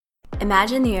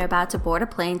Imagine that you're about to board a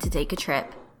plane to take a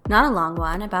trip. Not a long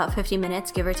one, about 50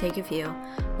 minutes, give or take a few.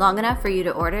 Long enough for you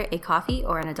to order a coffee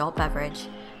or an adult beverage.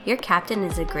 Your captain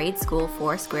is a grade school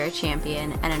Foursquare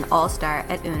champion and an all-star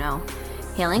at Uno.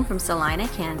 Hailing from Salina,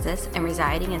 Kansas, and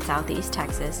residing in Southeast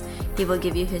Texas, he will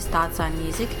give you his thoughts on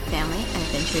music, family, and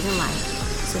adventures in life.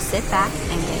 So sit back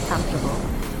and get comfortable.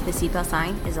 The seatbelt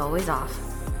sign is always off.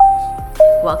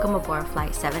 Welcome aboard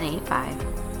Flight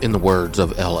 785. In the words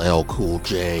of LL Cool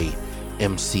J,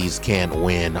 MCs can't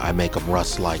win, I make them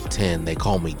rust like tin. They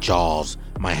call me Jaws,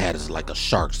 my hat is like a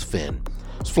shark's fin.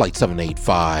 It's Flight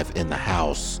 785 in the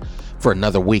house. For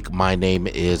another week, my name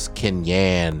is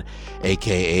Kenyan,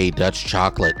 aka Dutch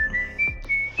Chocolate.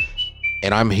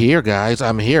 And I'm here, guys.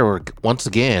 I'm here once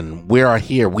again. We are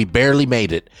here. We barely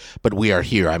made it, but we are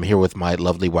here. I'm here with my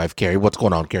lovely wife, Carrie. What's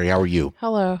going on, Carrie? How are you?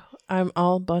 Hello. I'm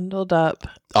all bundled up.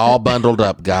 All bundled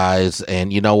up, guys.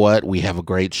 And you know what? We have a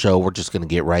great show. We're just going to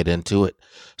get right into it.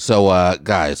 So,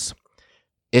 guys,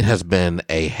 it has been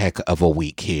a heck of a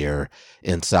week here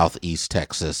in Southeast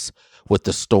Texas with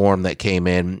the storm that came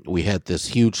in. We had this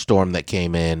huge storm that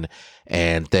came in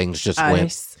and things just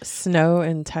went. Snow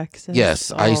in Texas.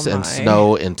 Yes, ice and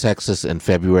snow in Texas in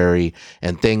February,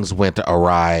 and things went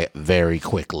awry very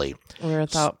quickly. We were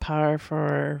without power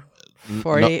for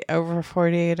over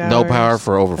 48 hours. No power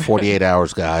for over 48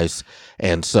 hours, guys.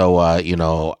 And so,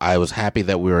 I was happy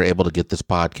that we were able to get this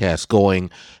podcast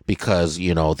going because,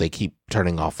 they keep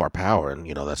turning off our power and,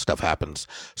 that stuff happens.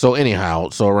 So anyhow,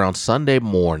 around Sunday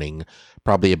morning,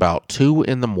 probably about 2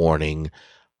 a.m,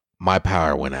 my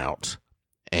power went out.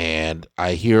 And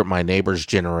I hear my neighbor's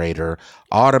generator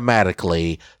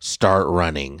automatically start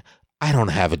running. I don't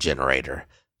have a generator.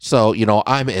 So,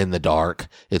 I'm in the dark.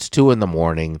 It's 2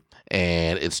 a.m.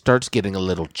 and it starts getting a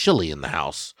little chilly in the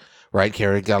house. Right,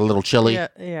 Carrie? It got a little chilly?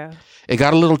 Yeah. It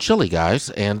got a little chilly, guys.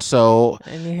 And so...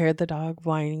 And you hear the dog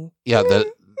whining. Yeah,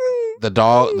 the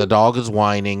dog is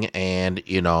whining, and,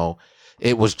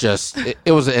 it was just...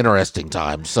 It was an interesting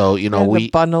time. So, we... had to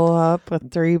bundle up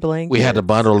with 3 blankets. We had to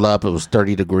bundle up. It was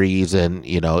 30 degrees, and,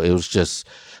 it was just...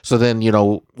 So then,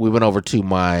 we went over to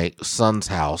my son's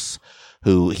house,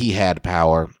 who he had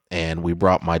power, and we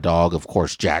brought my dog, of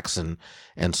course, Jackson.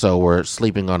 And so we're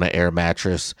sleeping on an air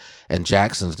mattress, and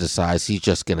Jackson decides he's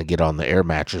just going to get on the air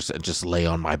mattress and just lay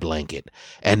on my blanket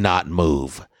and not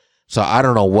move. So I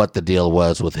don't know what the deal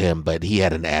was with him, but he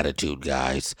had an attitude,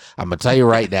 guys. I'm going to tell you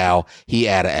right now, he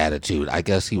had an attitude. I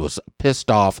guess he was pissed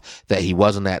off that he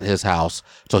wasn't at his house,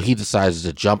 so he decides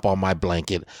to jump on my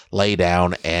blanket, lay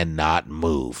down, and not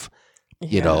move.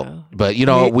 But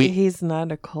he's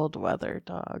not a cold weather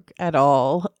dog at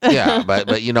all. Yeah,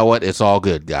 but you know what? It's all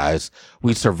good, guys.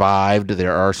 We survived.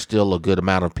 There are still a good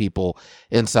amount of people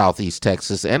in Southeast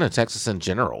Texas and in Texas in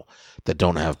general that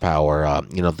don't have power.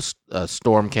 The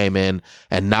storm came in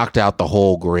and knocked out the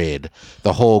whole grid.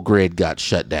 The whole grid got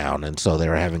shut down, and so they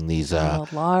were having these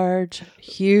large,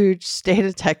 huge state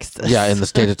of Texas. Yeah, in the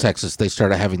state of Texas, they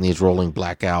started having these rolling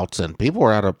blackouts, and people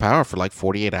were out of power for like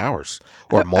 48 hours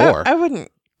or more. I wouldn't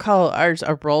call ours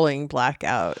a rolling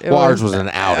blackout. Ours was an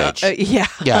outage. Yeah,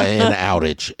 an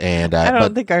outage, and I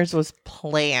don't think ours was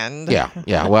planned.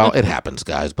 Yeah. Well, it happens,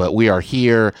 guys. But we are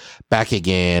here, back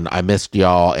again. I missed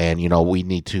y'all, and we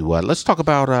need to let's talk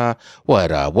about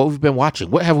what we've been watching.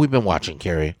 What have we been watching,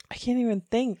 Carrie? I can't even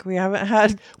think. We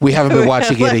haven't been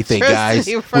watching anything, guys.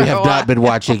 We have not been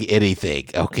watching anything.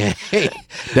 Okay,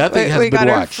 nothing has been watched. We got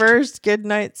our first good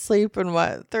night's sleep in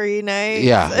 3 nights.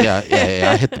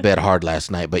 Yeah. I hit the bed hard last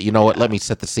night. But you know what? Let me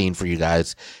set the scene for you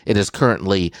guys. It is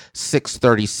currently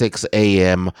 6:36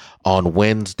 a.m. on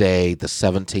Wednesday, the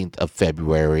 17th of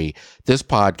February. This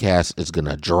podcast is going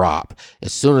to drop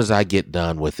as soon as I get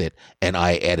done with it and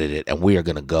I edit it, and we are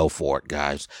going to go for it,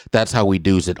 guys. That's how we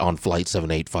do it on Flight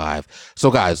 785. So,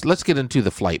 guys, let's get into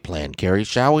the flight plan, Carrie,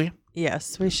 shall we?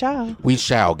 Yes, we shall. We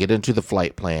shall get into the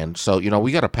flight plan. So,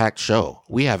 we got a packed show.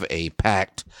 We have a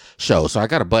packed show. So I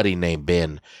got a buddy named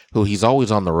Ben who he's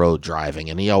always on the road driving,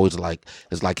 and he always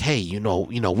is like, hey,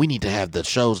 we need to have the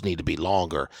shows need to be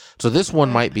longer. So this one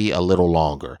might be a little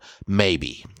longer.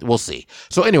 Maybe. We'll see.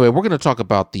 So anyway, we're going to talk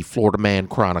about the Florida Man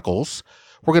Chronicles.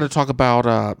 We're going to talk about,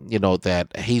 that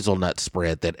hazelnut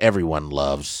spread that everyone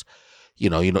loves. You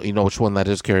know which one that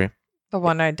is, Carrie? The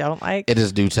one I don't like? It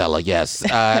is Nutella, yes.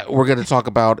 We're going to talk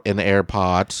about an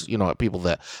AirPods,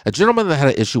 a gentleman that had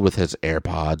an issue with his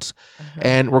AirPods.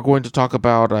 And we're going to talk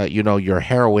about, your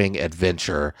harrowing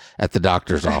adventure at the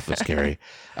doctor's office, Carrie.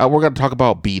 We're going to talk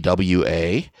about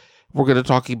BWA. we're going to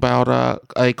talk about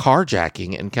a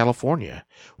carjacking in California.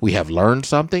 We have learned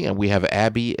something, and we have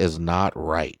Abby is not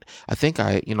right. I think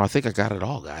I got it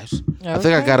all, guys. Okay. I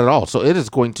think I got it all. So it is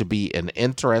going to be an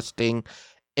interesting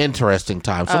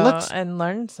time. So let's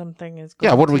learn something is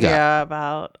going what do we got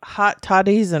about hot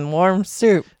toddies and warm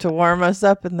soup to warm us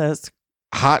up in this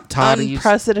hot toddies,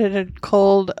 unprecedented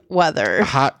cold weather.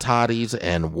 Hot toddies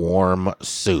and warm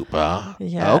soup.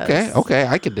 Yes. Okay,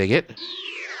 I can dig it.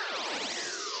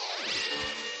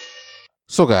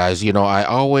 So, guys, I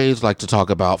always like to talk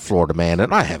about Florida Man,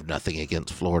 and I have nothing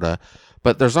against Florida,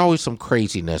 but there's always some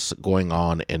craziness going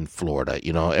on in Florida.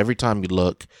 Every time you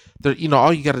look, there,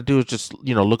 all you got to do is just,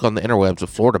 look on the interwebs of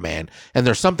Florida Man, and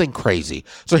there's something crazy.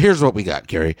 So here's what we got,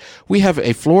 Gary. We have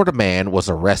a Florida man was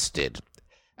arrested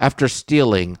after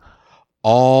stealing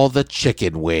all the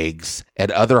chicken wings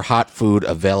and other hot food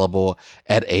available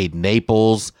at a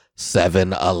Naples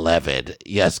 7-Eleven.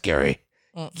 Yes, Gary.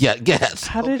 Yeah, yes.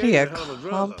 How did he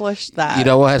accomplish that? You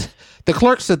know what? The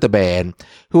clerk said the man,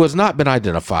 who has not been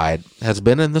identified, has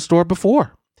been in the store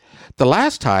before. The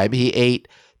last time he ate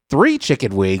 3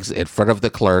 chicken wings in front of the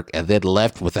clerk and then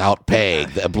left without paying,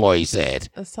 the employee said.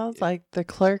 It sounds like the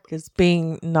clerk is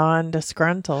being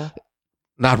non-disgruntled.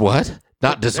 Not what?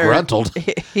 Not disgruntled.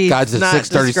 Guys, it's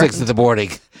 6:36 in the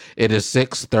morning. It is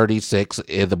 6:36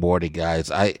 in the morning, guys.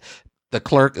 The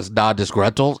clerk is not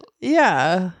disgruntled?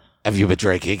 Yeah. Have you been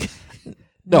drinking?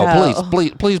 No,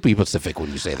 please be specific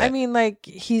when you say that. I mean,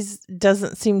 he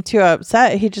doesn't seem too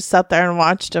upset. He just sat there and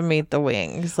watched him eat the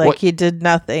wings. He did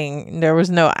nothing. There was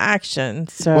no action.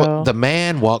 So the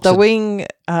man walks. The wing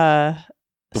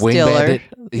bandit.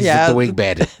 He's the wing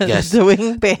bandit. Yes. The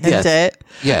wing bandit.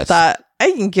 Yes. Thought,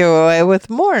 I can get away with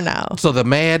more now. So the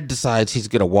man decides he's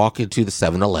going to walk into the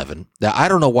 7-Eleven. Now, I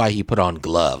don't know why he put on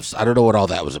gloves. I don't know what all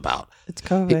that was about. It's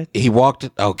COVID. He walked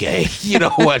in. Okay. You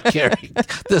know what, Carrie?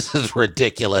 This is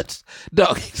ridiculous.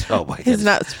 No. Oh, my goodness. He's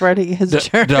not spreading his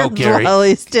germs Carrie. while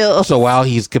he's still. So while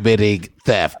he's committing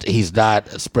theft, he's not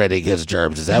spreading his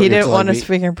germs. Is that what he you're didn't want me? his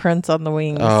fingerprints on the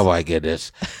wings. Oh, my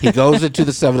goodness. He goes into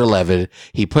the 7-Eleven.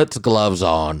 He puts gloves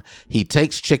on. He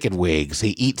takes chicken wings.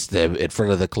 He eats them in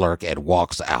front of the clerk and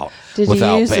walks out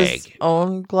without he use paying. His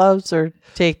own gloves or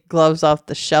take gloves off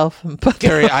the shelf and put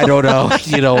Gary, I don't know.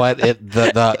 You know what?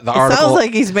 The article sounds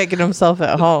like he's making himself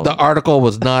at home. The article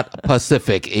was not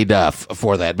specific enough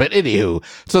for that. But anywho,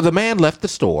 so the man left the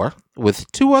store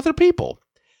with 2 other people.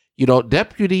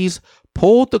 Deputies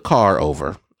pulled the car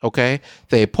over. Okay,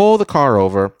 they pull the car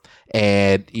over,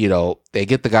 and they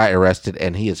get the guy arrested,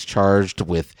 and he is charged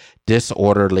with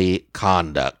disorderly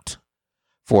conduct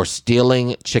for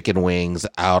stealing chicken wings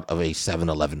out of a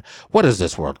 7-Eleven. What does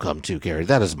this world come to, Gary?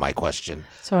 That is my question.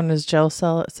 So in his jail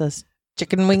cell, it says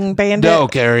chicken wing bandit. No,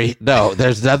 Gary. No,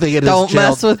 there's nothing in his jail. Don't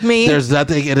mess with me. There's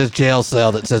nothing in his jail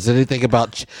cell that says anything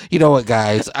about. You know what,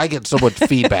 guys? I get so much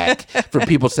feedback from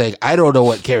people saying, "I don't know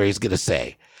what Carrie's gonna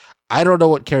say. I don't know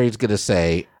what Carrie's gonna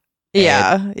say."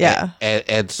 Yeah.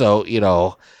 And so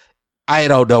I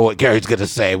don't know what Gary's going to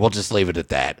say. We'll just leave it at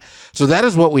that. So that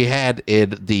is what we had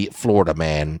in the Florida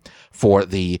Man for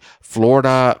the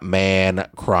Florida Man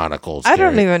Chronicles. I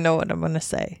don't even know what I'm going to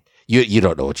say. You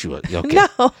don't know what you want. Okay. No.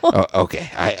 Oh,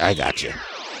 okay. I got you.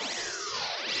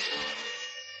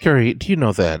 Carrie, do you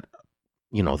know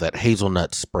that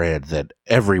hazelnut spread that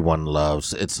everyone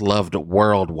loves? It's loved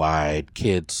worldwide.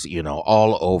 Kids,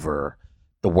 all over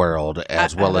the world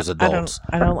as well as adults.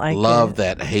 I don't like love it.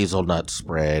 that hazelnut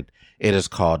spread. It is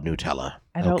called Nutella.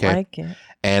 I don't like it.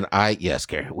 And yes,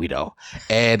 Gary, we know.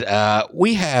 And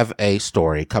we have a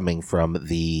story coming from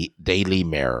the Daily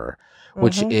Mirror,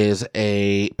 which is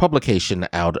a publication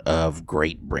out of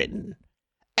Great Britain.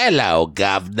 Hello,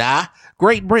 Governor.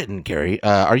 Great Britain, Carrie.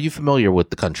 Are you familiar with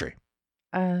the country?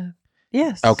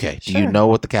 Yes. Okay. Do you know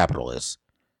what the capital is?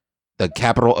 The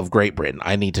capital of Great Britain.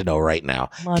 I need to know right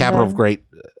now. London. Capital of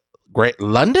Great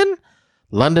London?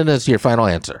 London is your final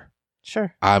answer.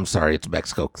 Sure. I'm sorry, it's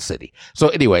Mexico City. So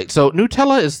anyway,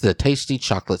 Nutella is the tasty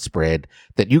chocolate spread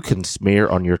that you can smear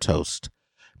on your toast.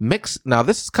 Now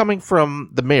this is coming from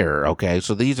the Mirror, okay?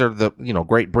 So these are the,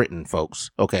 Great Britain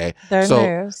folks, okay? Their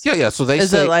news. Yeah, so they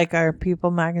Is it like our People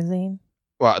magazine?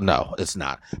 Well, no, it's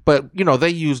not. But, they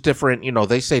use different,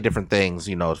 they say different things,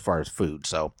 as far as food.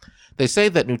 So they say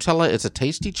that Nutella is a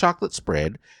tasty chocolate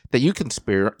spread that you can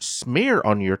smear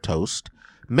on your toast,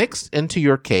 mix into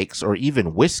your cakes, or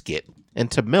even whisk it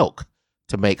into milk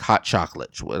to make hot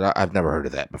chocolate. I've never heard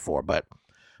of that before, but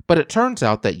it turns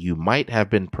out that you might have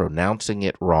been pronouncing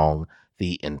it wrong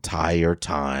the entire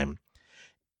time.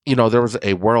 There was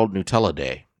a World Nutella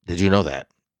Day. Did you know that?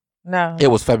 No. It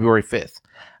was February 5th.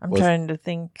 I'm trying to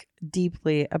think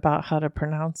deeply about how to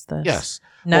pronounce this. Yes.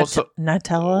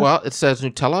 Nutella? Well, it says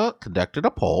Nutella conducted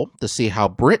a poll to see how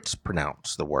Brits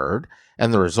pronounce the word,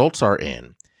 and the results are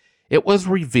in. It was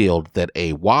revealed that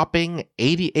a whopping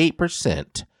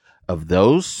 88% of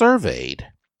those surveyed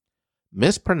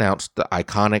mispronounced the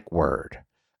iconic word.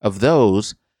 Of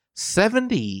those,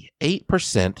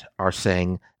 78% are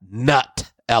saying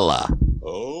Nutella.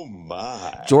 Oh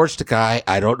my. George Takei,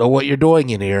 I don't know what you're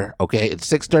doing in here. Okay, it's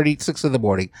 6:36 in the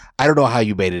morning. I don't know how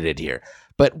you made it in here.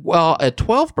 But, well,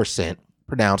 12%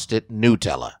 pronounced it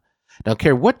Nutella. Now,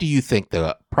 Carrie, what do you think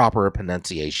the proper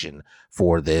pronunciation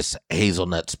for this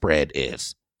hazelnut spread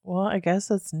is? Well, I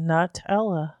guess it's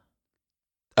Nutella.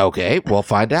 Okay, we'll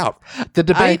find out. The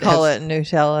debate I call it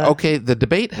Nutella. Okay, the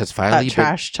debate has finally been...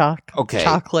 trash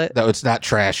chocolate. No, it's not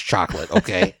trash chocolate,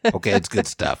 okay? Okay, it's good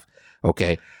stuff.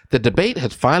 Okay, the debate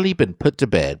has finally been put to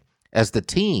bed as the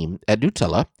team at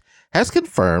Nutella has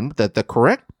confirmed that the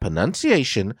correct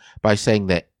pronunciation by saying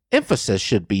that emphasis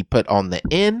should be put on the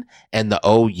N and the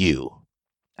OU.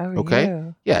 Oh, okay?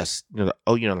 You. Yes,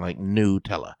 like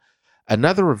Nutella.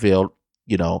 Another revealed,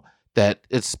 that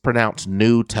it's pronounced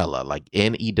Nutella, like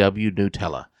N-E-W,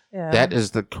 Nutella. Yeah. That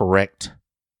is the correct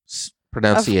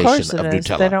pronunciation of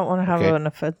Nutella. They don't want to have an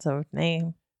offensive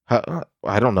name.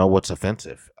 I don't know what's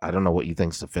offensive. I don't know what you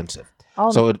think's offensive.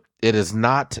 So it is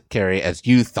not, Carrie, as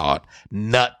you thought,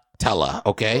 Nutella,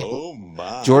 okay? Oh,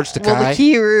 my. George Takei. Well, the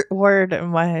key word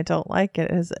and why I don't like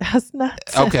it is it has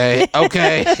nuts. Okay.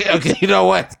 You know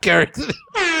what, Carrie?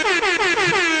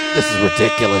 This is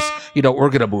ridiculous. We're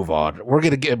going to move on. We're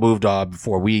going to get moved on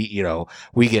before we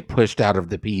get pushed out of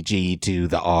the PG to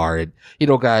the R. And,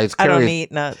 guys, I don't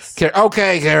eat nuts.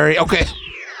 Okay, Carrie. Okay.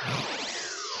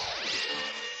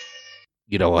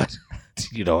 You know what?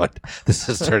 This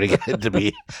is turning into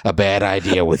be a bad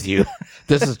idea with you.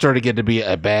 This is turning into be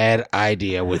a bad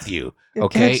idea with you. You're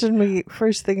Okay. catching me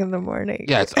first thing in the morning.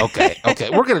 Yes. Okay.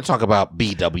 We're going to talk about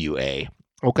BWA.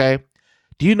 Okay.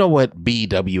 Do you know what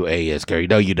BWA is, Gary?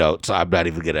 No, you don't. So I'm not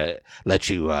even going to let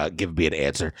you give me an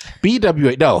answer.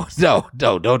 BWA. No,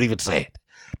 don't even say it.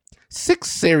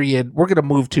 We're going to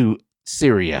move to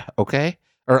Syria. Okay.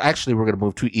 Or actually, we're going to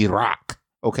move to Iraq.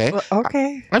 Okay. Well,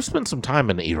 okay. I've spent some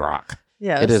time in Iraq.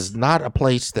 Yes. It is not a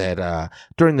place that,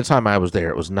 during the time I was there,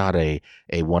 it was not a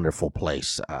wonderful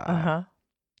place. At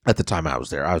the time I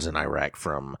was there, I was in Iraq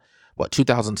from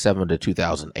 2007 to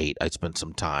 2008. I spent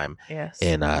some time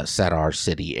in Sadr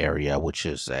City area, which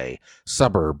is a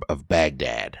suburb of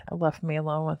Baghdad. I left me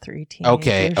alone with 3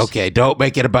 teenagers. Okay. Don't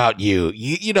make it about you.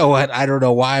 You know what? I don't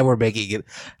know why we're making it.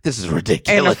 This is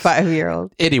ridiculous. And a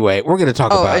 5-year-old. Anyway, we're going to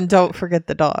talk about. And don't forget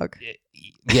the dog.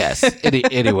 Yes.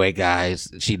 Anyway, guys,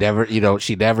 she never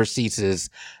ceases.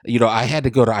 I had to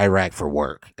go to Iraq for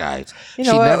work, guys. We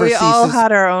all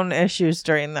had our own issues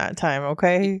during that time.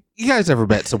 Okay. You guys ever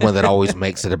met someone that always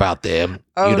makes it about them?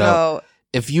 No.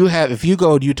 If you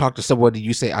go and you talk to someone and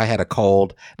you say, I had a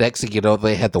cold, next thing you know,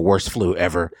 they had the worst flu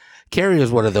ever. Carrie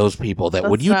is one of those people that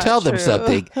when you tell them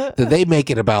something, that they make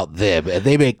it about them and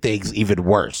they make things even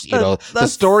worse. The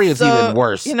story is even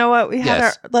worse. You know what? We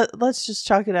had let's just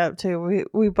chalk it up too.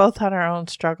 We both had our own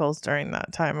struggles during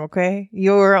that time. Okay.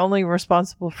 You were only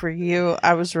responsible for you.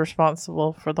 I was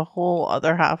responsible for the whole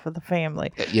other half of the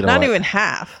family. Not even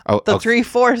half. The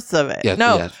 3/4 of it. Yes,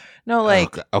 no, yes. no,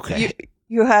 like, okay.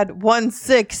 You had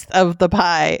 1/6 of the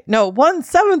pie. No,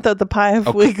 1/7 of the pie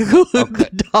if we include the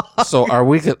dog. So are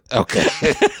we good? Okay.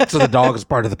 So the dog is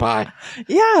part of the pie?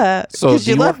 Yeah. So because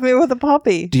you left me with a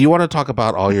puppy. Do you want to talk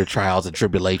about all your trials and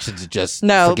tribulations and just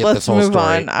no, forget let's this whole move story?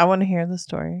 on. I want to hear the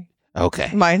story. Okay.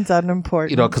 Mine's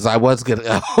unimportant. Because I was going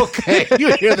to. Okay.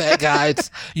 You hear that,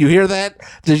 guys? You hear that?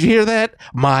 Did you hear that?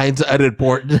 Mine's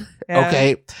unimportant. Yeah.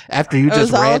 Okay. After you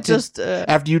just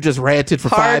ranted for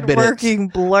 5 minutes. Hard-working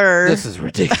blur. This is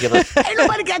ridiculous. Ain't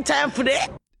nobody got time for that.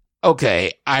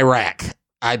 Okay. Iraq.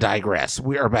 I digress.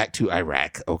 We are back to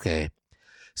Iraq. Okay.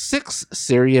 6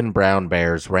 Syrian brown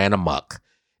bears ran amok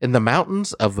in the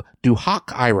mountains of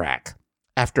Duhok, Iraq,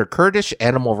 after Kurdish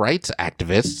animal rights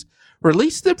activists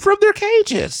released them from their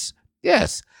cages.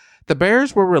 Yes, the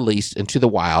bears were released into the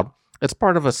wild as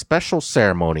part of a special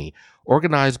ceremony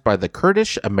organized by the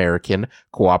Kurdish American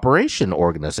Cooperation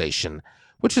Organization,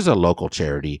 which is a local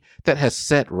charity that has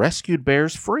set rescued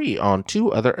bears free on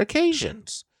 2 other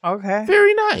occasions. Okay.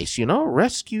 Very nice,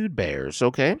 rescued bears,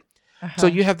 okay? So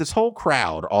you have this whole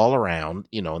crowd all around,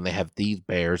 and they have these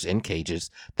bears in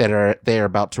cages that they're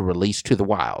about to release to the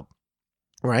wild,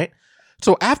 right?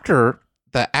 So after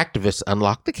the activists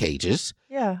unlocked the cages,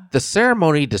 the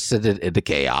ceremony descended into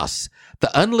chaos. The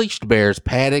unleashed bears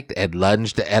panicked and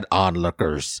lunged at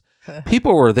onlookers.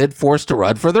 People were then forced to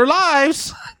run for their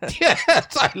lives. Yes,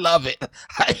 I love it.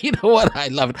 You know what? I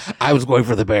love it. I was going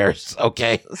for the bears.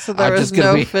 Okay, So there I'm was just gonna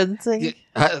no be- fencing.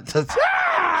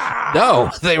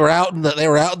 No, they were out in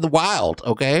the wild.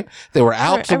 Okay, they were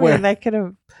out to I where mean, they could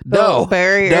have no built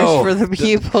barriers no, for the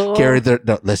people. Carrie,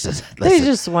 no, listen. They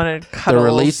just wanted cuddles.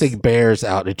 They're releasing bears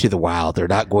out into the wild. They're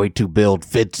not going to build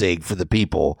fencing for the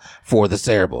people for the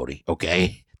ceremony.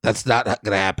 Okay, that's not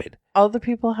going to happen. All the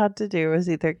people had to do was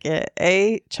either get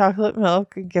A, chocolate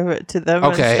milk and give it to them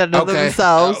Okay, instead of okay,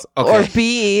 themselves, okay. or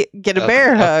B, get a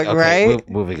bear hug, right?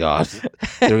 Moving on.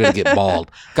 They're going to get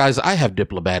mauled. Guys, I have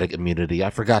diplomatic immunity. I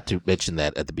forgot to mention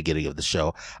that at the beginning of the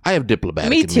show. I have diplomatic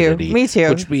Me too. immunity. Me too.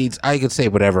 Which means I can say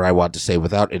whatever I want to say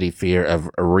without any fear of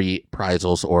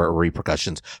reprisals or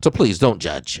repercussions. So please don't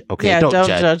judge. Okay, Yeah, don't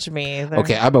judge. judge me either.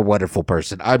 Okay, I'm a wonderful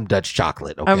person. I'm Dutch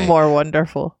chocolate. Okay, I'm more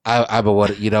wonderful. I'm a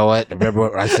what? You know what? Remember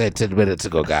what I said 10 minutes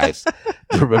ago, guys.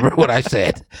 Remember what I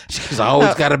said. She's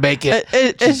always got to make it.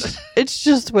 It's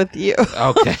just with you.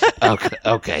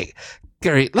 Okay.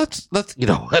 Gary, let's. You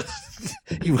know what?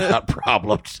 You've got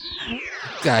problems,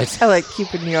 guys. I like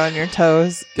keeping you on your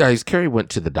toes. Guys, Carrie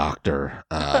went to the doctor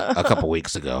a couple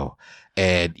weeks ago,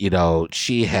 and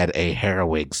she had a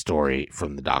harrowing story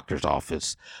from the doctor's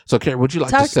office. So, Carrie, would you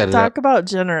like to set it up? Talk about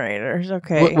generators,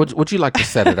 okay? Would you like to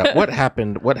set it up? What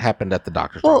happened? What happened at the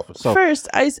doctor's Well, office? So, first,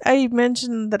 I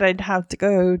mentioned that I'd have to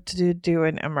go to do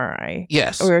an MRI.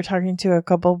 yes, We were talking to a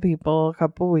couple people a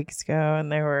couple weeks ago,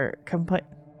 and they were complaining.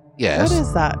 yes, What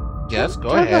is that? yes. Go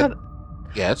Talk ahead. about-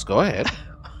 Yes, go ahead.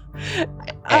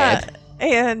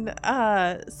 And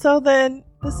So then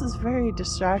this is very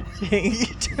distracting. You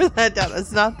turn that down.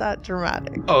 It's not that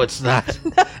dramatic. oh, it's not.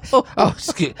 No. Oh,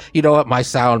 excuse, you know what? My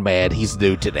sound man, he's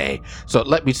new today. So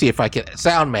let me see if I can.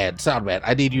 Sound man,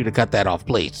 I need you to cut that off,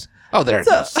 please. Oh, there it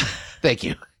So- goes. Thank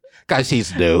you. Guys,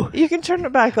 he's new. You can turn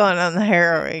it back on the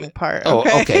harrowing part. Oh,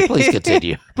 Okay. okay. Please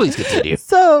continue. Please continue.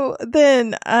 So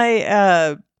then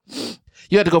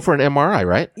You had to go for an MRI,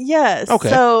 right? yes. Okay.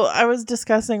 So I was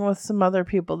discussing with some other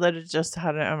people that had just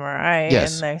had an MRI,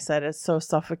 Yes. and they said it's so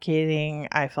suffocating.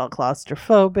 I felt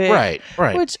claustrophobic.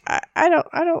 Right. Which I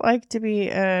don't like to be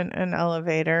in an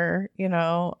elevator.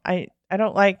 I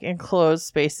don't like enclosed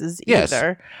spaces Yes.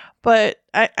 either. But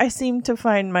I seem to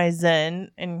find my zen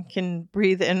and can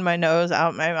breathe in my nose,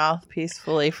 out my mouth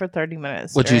peacefully for 30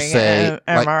 minutes. Would you during say,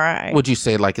 an like, MRI? Would you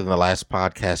say, like in the last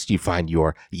podcast, you find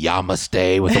your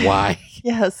Yamaste with a Y?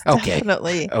 Yes, Okay.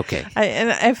 definitely. Okay.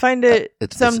 I find it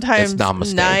It's sometimes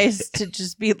namaste. nice to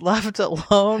just be left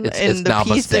alone It's in the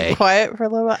peace namaste. and quiet for a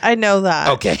little while. I know that.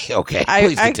 Okay. I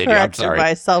Please continue. I'm corrected sorry.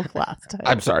 myself last time.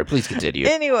 I'm sorry. Please continue.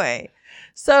 Anyway,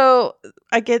 so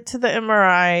I get to the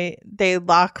MRI. They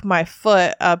lock my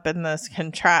foot up in this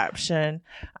contraption,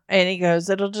 and he goes,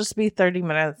 "It'll just be 30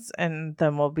 minutes, and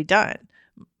then we'll be done."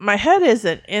 My head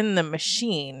isn't in the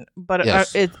machine, but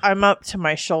Yes. I'm up to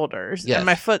my shoulders, Yes. and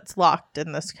my foot's locked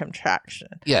in this contraction.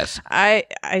 Yes. I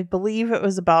believe it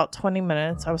was about 20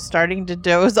 minutes. I was starting to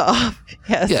doze off.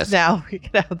 Yes. Now we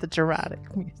can have the dramatic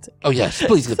music. Oh, yes.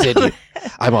 Please continue.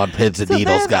 I'm on pins and So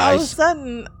needles, then all of a guys.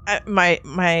 sudden, my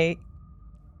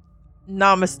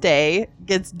namaste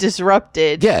gets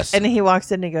disrupted. Yes. And he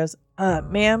walks in and he goes,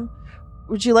 ma'am,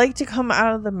 would you like to come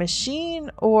out of the machine,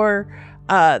 or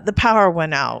the power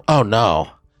went out? Oh, no.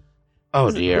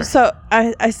 Oh, dear. So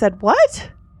I said, what?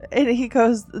 And he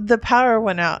goes, the power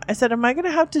went out. I said, am I going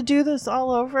to have to do this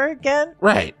all over again?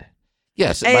 Right.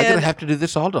 Yes. Am I going And to have to do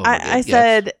this all over again? I Yes.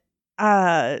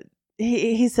 said,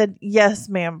 he said, yes,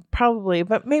 ma'am, probably,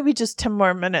 but maybe just 10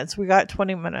 more minutes. We got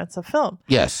 20 minutes of film.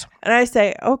 Yes. And I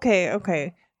say,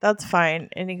 okay, that's fine.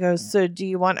 And he goes, so do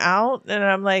you want out? And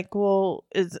I'm like, well,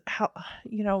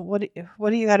 what do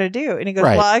you got to do? And he goes,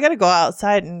 Right. well, I got to go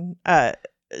outside and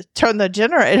turn the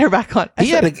generator back on. I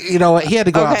He said, had to, he had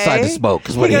to go outside to Okay. smoke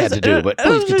is what he had goes, to do. But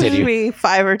 "It'll please just continue. be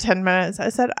 5 or 10 minutes. I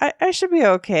said, I should be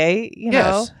okay, know.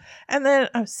 Yes. And then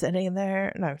I'm sitting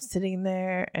there,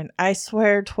 and I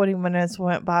swear 20 minutes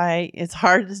went by. It's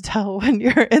hard to tell when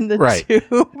you're in the Right.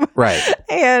 tube. Right.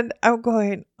 And I'm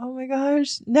going, oh my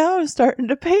gosh, now I'm starting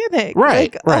to panic.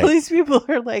 Right, Like, right. all these people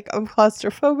are like, I'm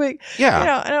claustrophobic.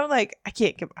 Yeah. And I'm like, I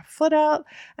can't get my foot out.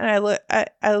 And I look, I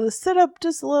sit up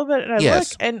just a little bit, and I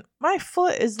Yes. look, and my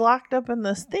foot is locked up in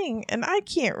this thing, and I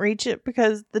can't reach it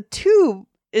because the tube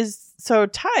is so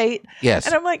tight. Yes.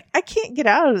 And I'm like, I can't get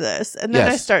out of this. And then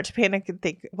I Yes. start to panic and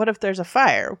think, what if there's a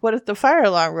fire? What if the fire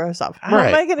alarm goes off? How Right.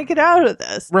 am I going to get out of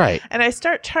this? Right. And I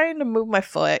start trying to move my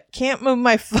foot. Can't move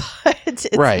my foot. It's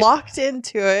Right. locked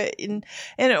into it. And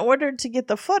in order to get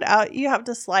the foot out, you have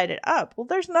to slide it up. Well,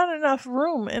 there's not enough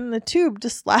room in the tube to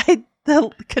slide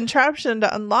the contraption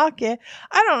to unlock it.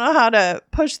 I don't know how to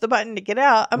push the button to get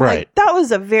out. I'm Right. like, that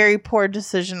was a very poor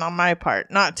decision on my part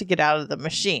not to get out of the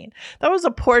machine. That was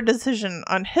a poor decision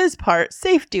on his part,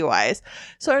 safety wise.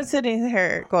 So I'm sitting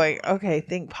there going, okay,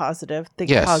 think positive,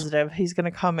 Yes. positive. He's going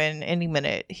to come in any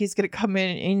minute. He's going to come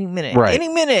in any minute, Right. any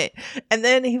minute. And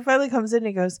then he finally comes in and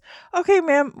he goes, okay,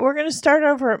 ma'am, we're going to start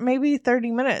over at maybe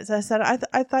 30 minutes. I said,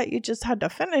 I thought you just had to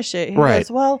finish it. He Right. goes,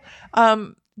 well,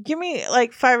 give me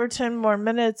like 5 or 10 more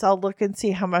minutes. I'll look and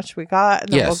see how much we got,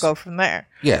 and then Yes. we'll go from there.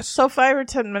 Yes. So 5 or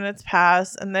 10 minutes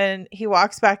pass, and then he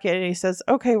walks back in and he says,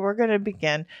 okay, we're going to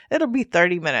begin. It'll be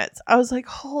 30 minutes. I was like,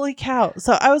 holy cow.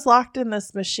 So I was locked in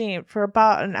this machine for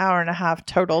about an hour and a half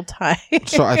total time.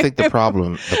 So I think the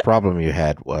problem you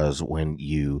had was when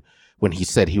he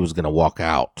said he was going to walk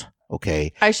out.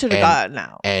 Okay. I should have And- gotten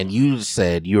out. And you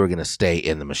said you were going to stay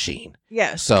in the machine.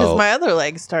 Yes, so- because my other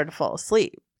legs started to fall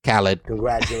asleep. Khaled.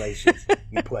 Congratulations.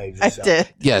 You played I yourself.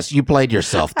 did. Yes, you played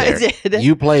yourself I there. did.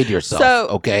 You played yourself. So-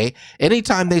 okay.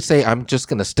 Anytime they say I'm just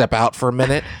going to step out for a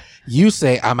minute, you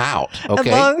say I'm out.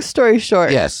 Okay. And long story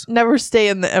short, Yes. never stay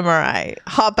in the MRI.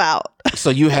 Hop out.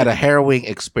 So you had a harrowing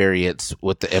experience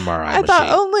with the MRI I machine. thought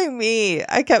only me.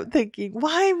 I kept thinking,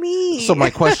 why me? So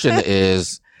my question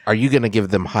is, are you going to give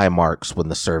them high marks when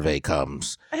the survey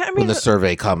comes? I When mean, the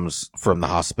survey comes from the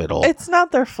hospital? it's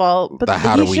not their fault, but The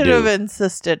how do he we should do? have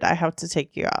insisted I have to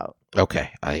take you out. Okay,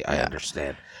 I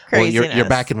understand. Craziness. Well, you're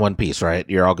back in one piece, right?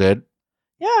 You're all good?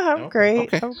 Yeah, I'm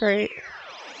great. Okay. I'm great.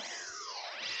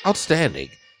 Outstanding.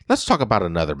 Let's talk about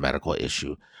another medical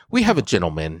issue. We have a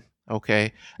gentleman,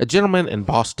 okay? A gentleman in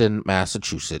Boston,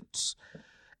 Massachusetts.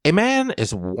 A man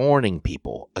is warning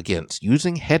people against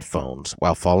using headphones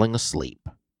while falling asleep.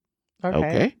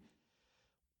 Okay.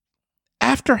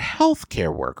 After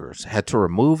healthcare workers had to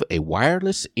remove a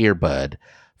wireless earbud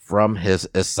from his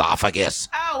esophagus.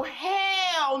 Oh,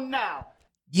 hell no.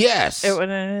 Yes. It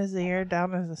went in his ear,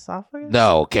 down his esophagus.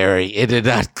 No, Carrie, it did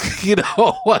not. You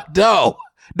know what? No.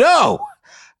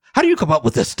 How do you come up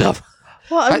with this stuff?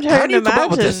 Well, I'm How trying do you to come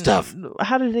up with this imagine, stuff?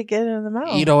 How did it get in the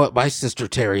mouth? You know what? My sister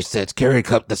Terry says, Carrie,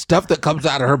 the stuff that comes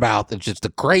out of her mouth is just the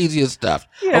craziest stuff.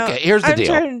 You know, Okay, here's the I'm deal.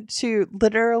 trying to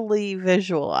literally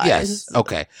visualize. Yes.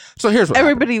 Okay. So here's what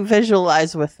Everybody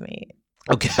visualize with me.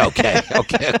 happened.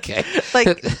 Okay. Like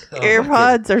Oh, my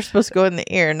AirPods are supposed to go in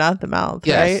the ear, not the mouth,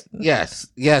 Yes, right?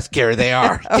 yes, Carrie, they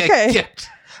are. Okay.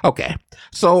 Okay.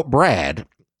 So Brad,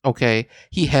 okay,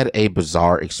 he had a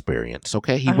bizarre experience.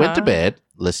 Okay. He went to Uh-huh. bed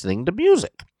listening to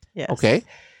music. Yes. Okay.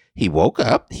 He woke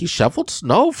up, he shuffled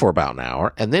snow for about an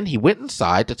hour, and then he went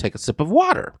inside to take a sip of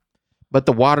water. But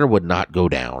the water would not go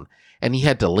down, and he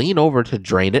had to lean over to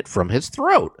drain it from his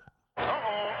throat.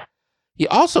 He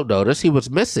also noticed he was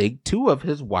missing two of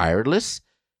his wireless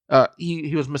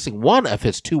he was missing one of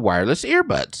his two wireless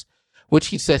earbuds, which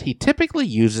he said he typically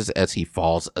uses as he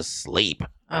falls asleep.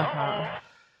 Uh-huh.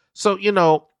 So,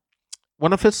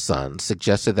 one of his sons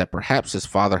suggested that perhaps his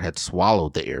father had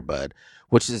swallowed the earbud,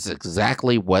 which is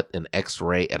exactly what an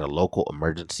x-ray at a local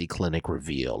emergency clinic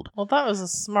revealed. Well, that was a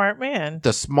smart man.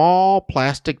 The small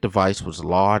plastic device was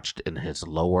lodged in his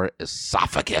lower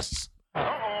esophagus.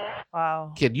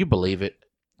 Wow. Can you believe it?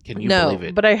 Can you No, believe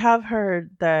it? but I have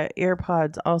heard that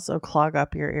earpods also clog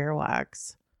up your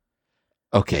earwax.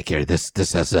 Okay, Carrie, this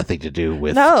has nothing to do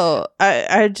with... No,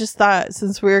 I just thought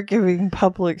since we were giving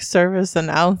public service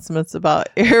announcements about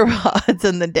earpods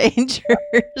and the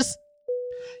dangers,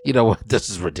 You know what? This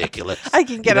is ridiculous. I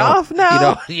can get You know- off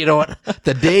now. You know what?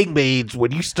 The ding means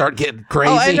when you start getting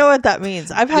crazy. Oh, I know what that means.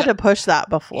 I've had Yeah. to push that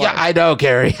before. Yeah, I know,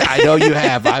 Carrie. I know you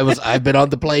have. I've been on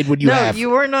the plane when you no, have. you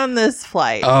weren't on this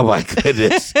flight. Oh my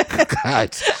goodness,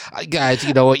 guys!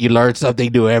 You know what? You learn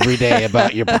something new every day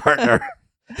about your partner.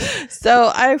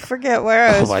 So I forget where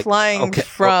I Oh was my- flying okay.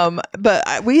 from,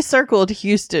 but we circled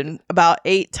Houston about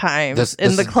 8 times This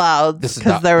in the is- clouds this is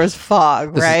because not- there was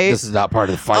fog, right? This is not part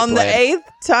of the flight On plan. the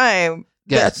 8th time,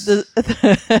 Yes. this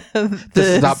This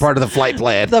is not part of the flight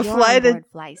plan. the You're flight on board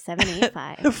flight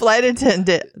 785. the flight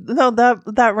attendant. No,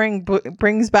 that ring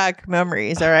brings back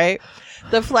memories. All right,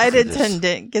 the flight Goodness.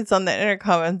 attendant gets on the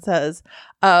intercom and says,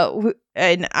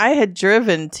 and I had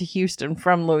driven to Houston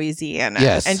from Louisiana.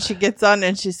 Yes. And she gets on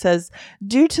and she says,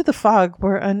 due to the fog,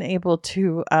 we're unable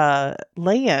to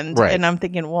land. Right. And I'm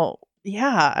thinking, well,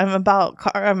 yeah, I'm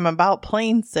about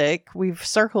plane sick. We've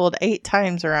circled 8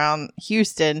 times around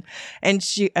Houston, and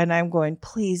I'm going,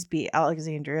 please be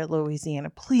Alexandria, Louisiana.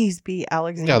 Please be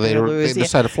Alexandria, Yeah, they Louisiana.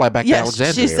 decided to fly back to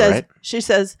Alexandria, right? She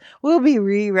says, we'll be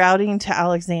rerouting to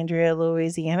Alexandria,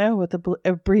 Louisiana with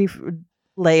a brief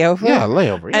layover. Yeah,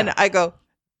 layover. Yeah. And I go,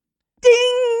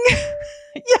 ding!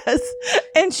 Yes.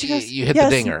 And she goes, You hit yes,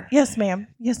 the dinger. Yes, ma'am.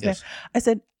 Yes, ma'am. Yes. I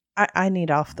said, I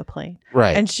need off the plane.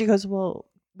 Right. And she goes, well,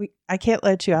 I can't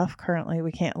let you off currently.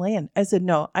 We can't land. I said,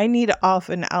 no, I need off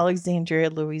in Alexandria,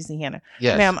 Louisiana.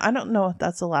 Yes. Ma'am, I don't know if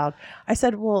that's allowed. I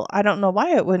said, well, I don't know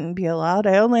why it wouldn't be allowed.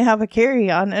 I only have a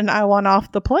carry-on and I want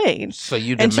off the plane. So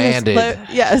you And she goes, demanded.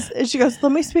 yes. And she goes,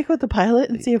 let me speak with the pilot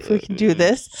and see if we can do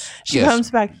this. She Yes. comes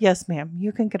back, yes, ma'am,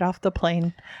 you can get off the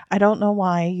plane. I don't know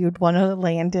why you'd want to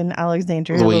land in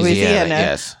Alexandria, Louisiana,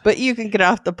 Yes. but you can get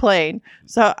off the plane.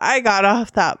 So I got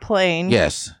off that plane.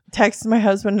 Yes. Texted my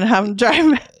husband and have him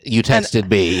drive You texted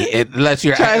me. Unless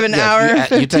you're drive an yes, hour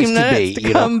and you 15 texted minutes me,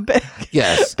 to come back.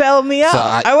 Yes. Bail me out.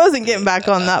 So I wasn't getting back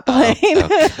on that plane.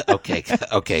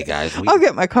 Okay, guys. I'll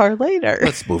get my car later.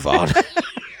 Let's move on.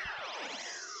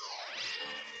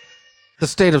 The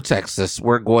state of Texas.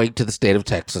 We're going to the state of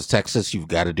Texas. Texas, you've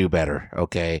got to do better.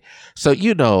 Okay. So,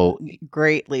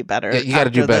 Greatly better. you got to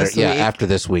do after better. this Yeah. week. After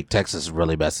this week, Texas is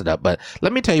really messing up. But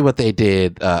let me tell you what they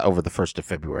did over the 1st of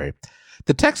February.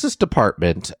 The Texas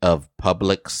Department of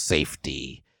Public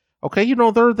Safety. Okay.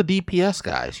 They're the DPS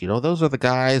guys. Those are the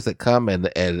guys that come and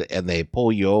they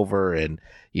pull you over and,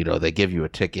 they give you a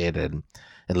ticket. And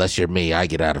unless you're me, I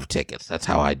get out of tickets. That's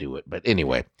how I do it. But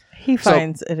anyway. He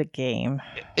finds it a game.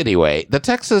 Anyway, the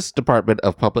Texas Department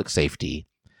of Public Safety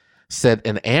said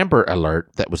an Amber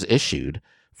Alert that was issued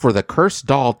for the cursed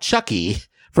doll Chucky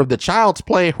from the Child's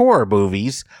Play horror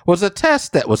movies was a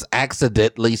test that was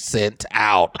accidentally sent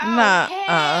out.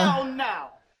 Hell no.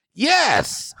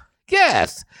 Yes.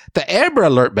 The Amber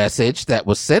Alert message that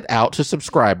was sent out to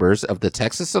subscribers of the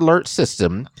Texas Alert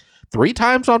system 3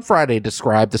 times on Friday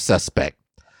described the suspect,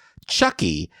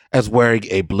 Chucky, as wearing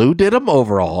a blue denim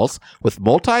overalls with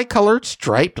multicolored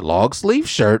striped long sleeve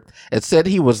shirt and said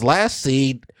he was last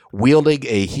seen wielding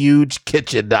a huge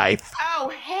kitchen knife. Oh,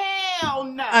 hell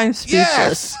no. I'm speechless.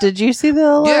 Yes. Did you see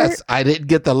the alert? Yes, I didn't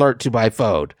get the alert to my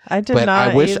phone, I did but not.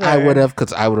 I wish I either. would have,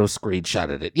 because I would have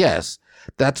screenshotted it. Yes,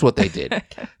 that's what they did.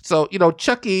 So,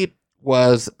 Chucky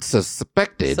was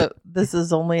suspected. So this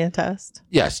is only a test.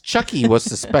 Yes, Chucky was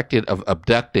suspected of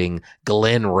abducting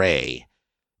Glenn Ray,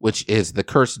 which is the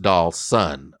cursed doll's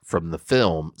son from the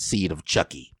film Seed of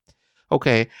Chucky.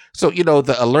 Okay, so,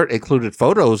 the alert included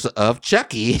photos of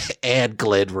Chucky and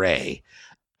Glenn Ray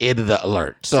in the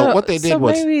alert. So what they did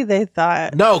was... maybe they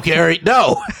thought... No, Gary,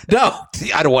 no,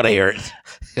 I don't want to hear it.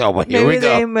 Oh, well, here we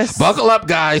go. Buckle up,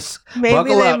 guys. Maybe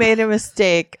Buckle they up. made a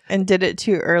mistake and did it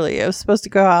too early. It was supposed to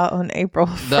go out on April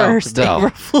 1st. No.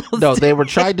 April Fool's No, Day. they were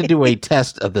trying to do a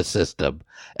test of the system.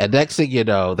 And next thing you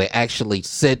know, they actually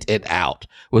sent it out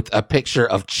with a picture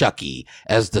of Chucky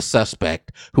as the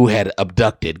suspect who had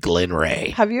abducted Glenn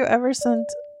Ray. Have you ever sent...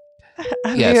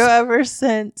 Yes. you ever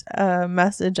sent a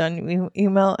message on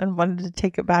email and wanted to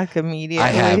take it back immediately? I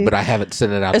have, but I haven't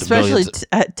sent it out Especially to millions.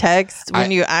 at text,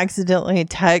 when you accidentally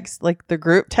text, like the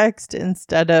group text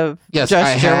instead of Yes,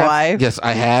 I just your have. wife. Yes,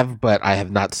 I have, but I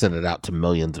have not sent it out to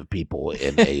millions of people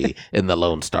in the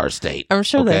Lone Star State. I'm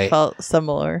sure okay? they felt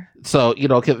similar. So,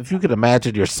 if you could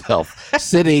imagine yourself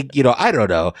sitting, I don't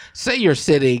know, say you're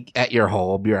sitting at your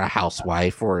home, you're a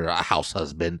housewife or a house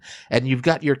husband, and you've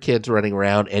got your kids running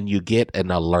around and you get an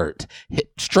alert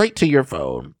hit straight to your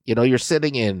phone. You're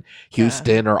sitting in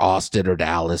Houston or Austin or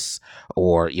Dallas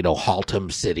or,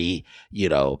 Haltom City,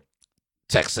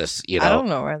 Texas, I don't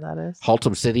know where that is.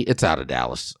 Haltom City, it's out of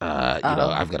Dallas.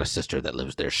 I've got a sister that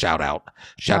lives there. Shout out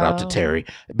to Terry.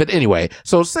 But anyway,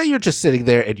 so say you're just sitting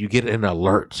there and you get an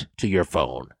alert to your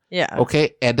phone. Yeah.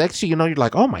 Okay. And next thing you know, you're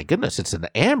like, oh my goodness, it's an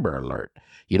Amber Alert.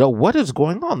 What is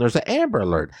going on? There's an Amber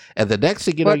Alert. And the next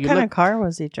thing you know, What kind of car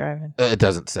was he driving? it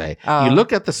doesn't say. Oh. You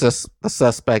look at the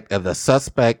suspect, and the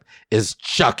suspect is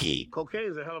Chucky.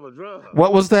 Cocaine's a hell of a drug.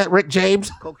 What was that, Rick James?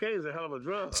 Cocaine's a hell of a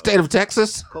drug. State of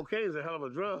Texas? Cocaine's a hell of a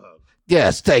drug.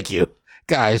 Yes, thank you.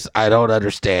 Guys, I don't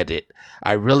understand it.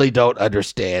 I really don't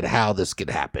understand how this can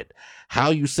happen. How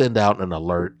you send out an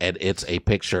alert and it's a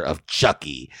picture of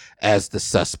Chucky as the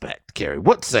suspect, Carrie.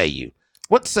 What say you?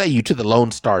 What say you to the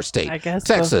Lone Star State? I guess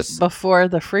Texas. Before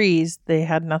the freeze, they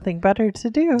had nothing better to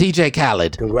do. DJ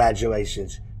Khaled.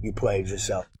 Congratulations. You played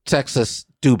yourself. Texas,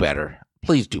 do better.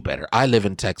 Please do better. I live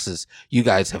in Texas. You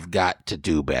guys have got to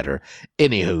do better.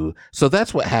 Anywho, so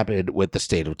that's what happened with the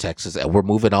state of Texas, and we're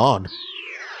moving on.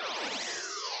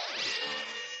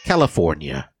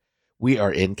 California. We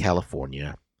are in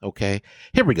California. Okay,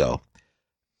 here we go.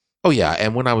 Oh, yeah,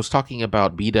 and when I was talking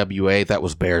about BWA, that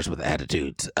was Bears with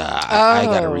Attitudes. I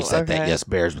got to reset that. Yes,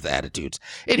 Bears with Attitudes.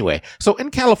 Anyway, so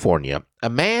in California, a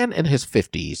man in his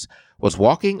 50s was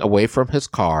walking away from his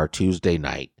car Tuesday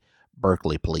night,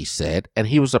 Berkeley police said, and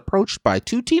he was approached by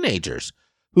 2 teenagers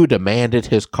who demanded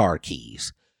his car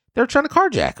keys. They were trying to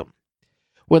carjack him.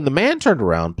 When the man turned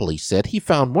around, police said he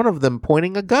found one of them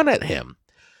pointing a gun at him.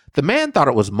 The man thought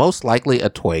it was most likely a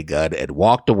toy gun and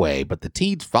walked away, but the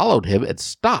teens followed him and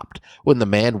stopped when the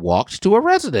man walked to a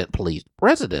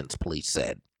residence, police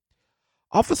said.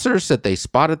 Officers said they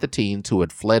spotted the teens who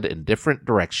had fled in different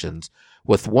directions,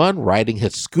 with one riding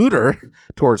his scooter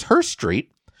towards Hearst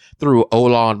Street through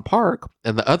Olon Park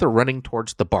and the other running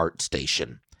towards the BART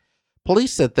station.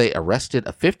 Police said they arrested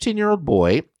a 15-year-old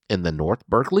boy in the North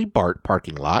Berkeley BART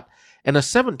parking lot and a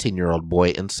 17-year-old boy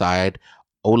inside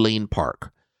Olin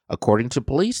Park. According to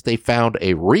police, they found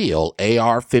a real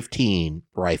AR-15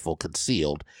 rifle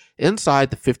concealed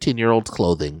inside the 15-year-old's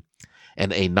clothing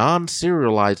and a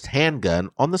non-serialized handgun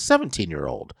on the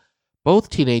 17-year-old. Both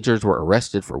teenagers were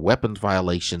arrested for weapons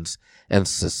violations and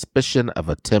suspicion of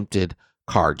attempted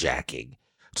carjacking.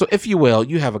 So, if you will,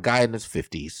 you have a guy in his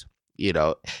 50s,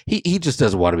 he just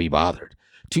doesn't want to be bothered.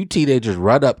 Two teenagers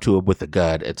run up to him with a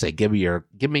gun and say, give me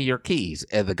your keys.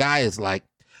 And the guy is like,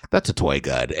 that's a toy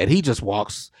gun. And he just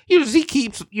walks, he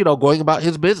keeps, going about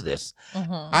his business.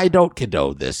 Mm-hmm. I don't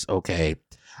condone this, okay?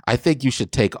 I think you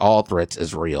should take all threats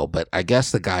as real, but I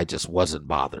guess the guy just wasn't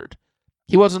bothered.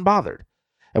 He wasn't bothered.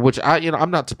 And which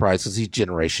I'm not surprised because he's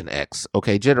Generation X.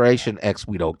 Okay, Generation X,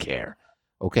 we don't care.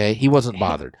 Okay, he wasn't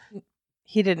bothered.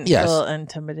 He didn't feel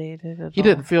intimidated at all. He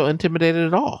didn't feel intimidated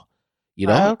at all.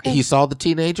 Okay. He saw the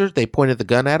teenagers. They pointed the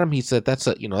gun at him. He said, "That's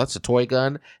a toy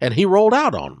gun," and he rolled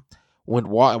out on them.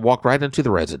 Walked right into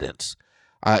the residence.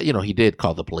 He did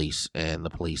call the police, and the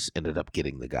police ended up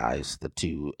getting the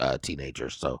two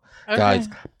teenagers. So, guys,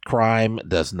 crime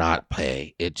does not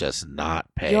pay. It does not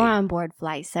pay. You're on board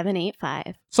flight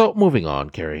 785. So, moving on,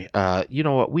 Carrie. You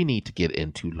know what? We need to get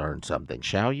into Learn Something,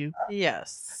 shall you?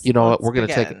 Yes. You know what? We're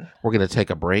gonna take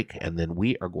a break, and then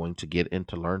we are going to get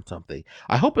into Learn Something.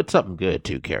 I hope it's something good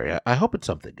too, Carrie. I hope it's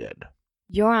something good.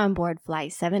 You're on board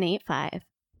flight 785.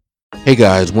 Hey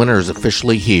guys, winter is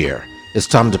officially here. It's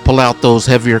time to pull out those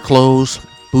heavier clothes,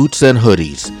 boots, and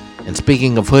hoodies. And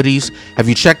speaking of hoodies, have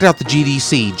you checked out the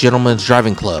GDC Gentlemen's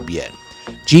Driving Club yet?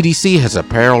 GDC has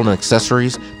apparel and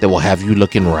accessories that will have you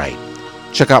looking right.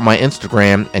 Check out my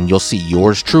Instagram and you'll see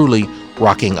yours truly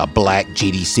rocking a black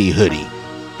GDC hoodie.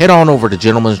 Head on over to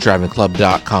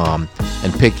gentlemansdrivingclub.com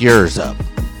and pick yours up.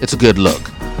 It's a good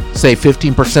look. Save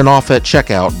 15% off at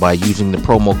checkout by using the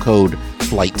promo code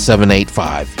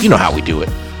FLIGHT785. You know how we do it.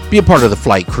 Be a part of the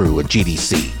flight crew at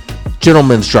GDC.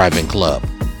 Gentlemen's Driving Club.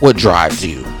 What drives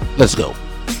you? Let's go.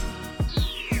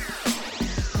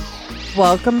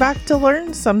 Welcome back to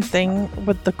Learn Something.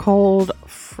 With the cold,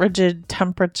 frigid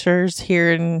temperatures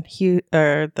here in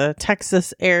the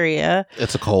Texas area.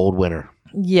 It's a cold winter.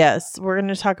 Yes, we're going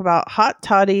to talk about hot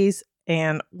toddies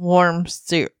and warm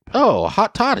soup. Oh,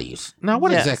 hot toddies. Now,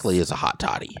 what exactly is a hot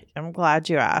toddy? I'm glad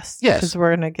you asked. Yes. Because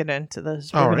we're going to get into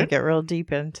this. We're going to get real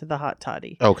deep into the hot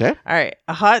toddy. Okay. All right.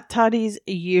 A hot toddies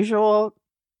usually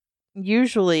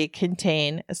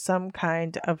contain some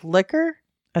kind of liquor,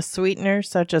 a sweetener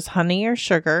such as honey or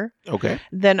sugar. Okay.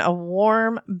 Then a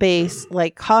warm base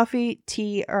like coffee,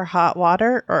 tea, or hot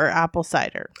water or apple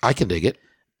cider. I can dig it.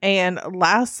 And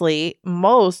lastly,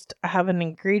 most have an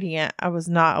ingredient I was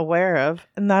not aware of,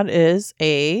 and that is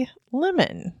a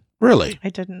lemon. Really? I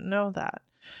didn't know that.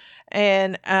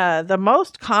 And the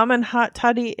most common hot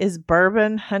toddy is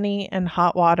bourbon, honey, and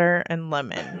hot water and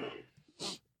lemon.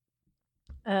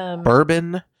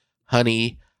 Bourbon,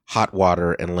 honey, hot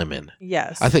water, and lemon.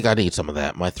 Yes. I think I need some of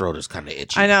that. My throat is kind of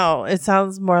itchy. I know. It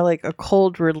sounds more like a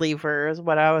cold reliever is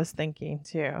what I was thinking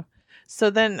too. So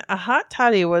then a hot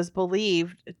toddy was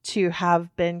believed to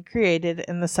have been created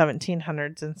in the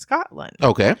 1700s in Scotland.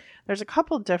 Okay. There's a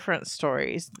couple different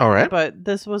stories. All right. But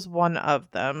this was one of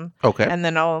them. Okay. And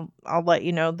then I'll let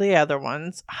you know the other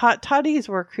ones. Hot toddies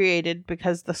were created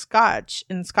because the Scotch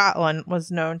in Scotland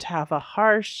was known to have a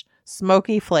harsh,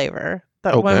 smoky flavor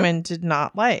that women did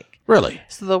not like. Really?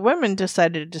 So the women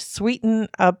decided to sweeten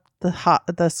up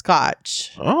the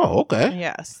Scotch. Oh, okay.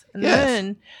 Yes. And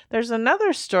then there's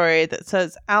another story that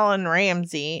says Alan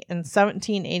Ramsay in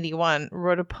 1781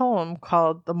 wrote a poem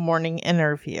called The Morning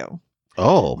Interview.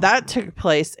 Oh. That took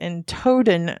place in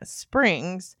Toden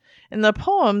Springs. In the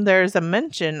poem, there's a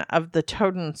mention of the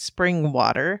Toden spring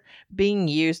water being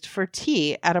used for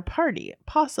tea at a party,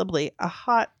 possibly a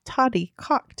hot toddy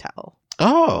cocktail.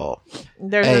 Oh.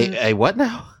 There's a what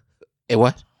now? A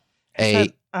what?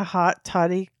 A hot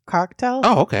toddy cocktail?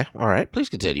 Oh, okay. All right. Please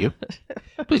continue.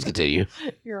 Please continue.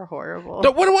 You're horrible.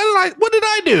 No, what did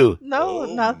I do? No,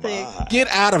 nothing. Get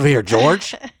out of here,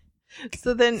 George.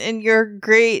 So then in your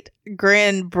great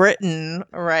Grand Britain,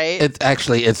 right?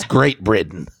 It's Great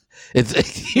Britain.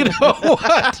 It's, you know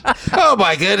what? Oh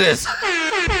my goodness.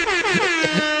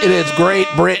 It is Great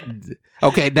Britain.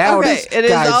 Okay, now Okay, it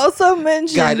is also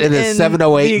mentioned. guys, it is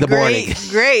 7:08 in the morning.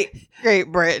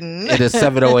 Great Britain. It is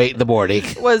 7:08 in the morning.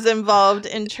 Was involved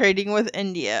in trading with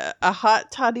India. A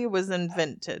hot toddy was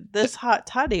invented. This hot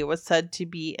toddy was said to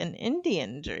be an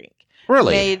Indian drink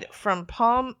Really? made from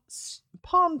palm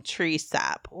tree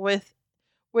sap,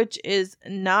 which is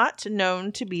not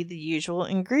known to be the usual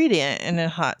ingredient in a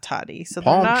hot toddy. So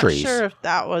Palm they're not trees. sure if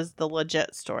that was the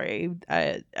legit story.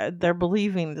 They're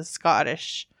believing the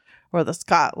Scottish or the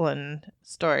Scotland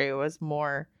story was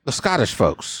more. The Scottish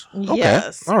folks. Okay.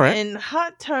 Yes. All right. And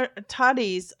hot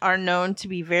toddies are known to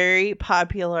be very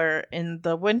popular in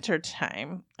the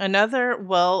wintertime. Another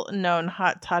well-known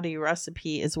hot toddy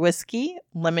recipe is whiskey,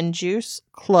 lemon juice,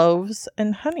 cloves,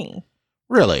 and honey.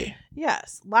 Really?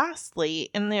 Yes. Lastly,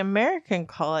 in the American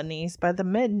colonies by the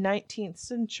mid-19th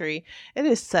century, it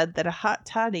is said that a hot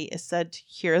toddy is said to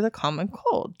cure the common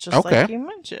cold, just Okay. like you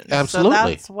mentioned. Absolutely. So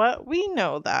that's what we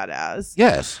know that as.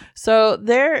 Yes. So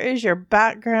there is your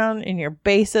background and your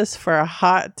basis for a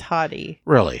hot toddy.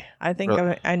 Really? I think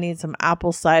Really? I need some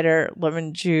apple cider,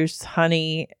 lemon juice,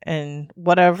 honey, and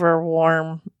whatever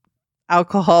warm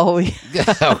alcohol we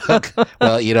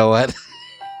Well, you know what?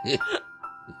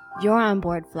 You're on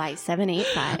board flight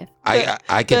 785.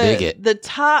 I can dig it. The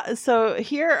top. So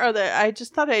here are I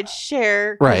just thought I'd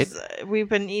share. 'Cause we've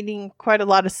been eating quite a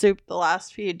lot of soup the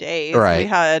last few days. Right. We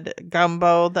had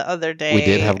gumbo the other day. We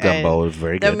did have and gumbo. It was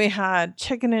very Then good. we had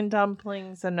chicken and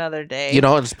dumplings another day. You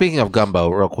know, and speaking of gumbo,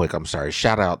 real quick, I'm sorry.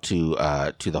 Shout out to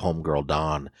the homegirl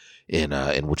Dawn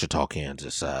in Wichita,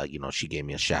 Kansas. She gave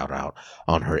me a shout out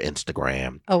on her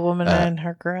Instagram. A woman and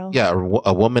her grill. Yeah,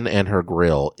 a woman and her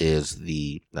grill is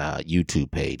the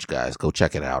YouTube page, guys. Go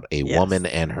check it out. A Yes. woman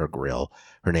and her grill.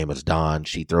 Her name is Dawn.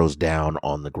 She throws down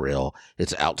on the grill.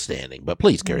 It's outstanding. But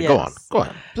please, Carrie, go on. Yes. Go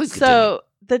on. Please continue. So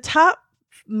the top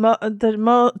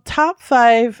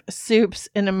 5 soups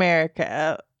in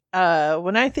America.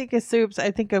 When I think of soups,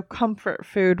 I think of comfort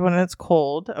food when it's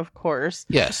cold, of course.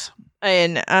 Yes.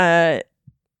 And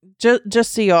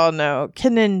just so y'all know,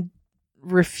 Kenan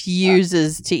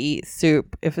refuses to eat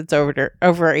soup if it's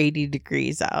over 80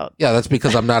 degrees out. Yeah, that's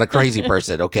because I'm not a crazy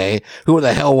person, okay? Who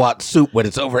the hell wants soup when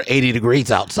it's over 80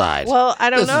 degrees outside? Well, I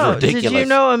don't This is know. Did you ridiculous.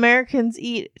 know Americans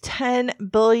eat 10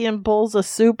 billion bowls of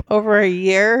soup over a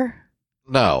year?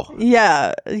 No.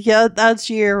 Yeah, that's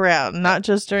year round, not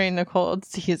just during the cold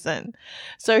season.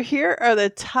 So here are the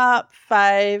top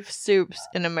 5 soups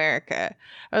in America.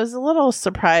 I was a little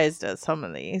surprised at some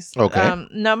of these. Okay.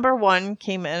 Number 1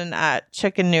 came in at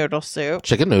chicken noodle soup.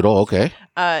 Chicken noodle, okay.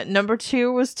 Number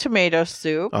 2 was tomato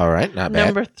soup. All right, not bad.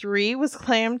 Number 3 was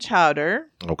clam chowder.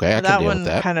 Okay, I can That deal one with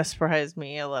that. kind of surprised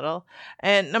me a little.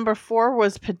 And number 4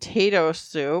 was potato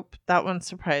soup. That one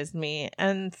surprised me.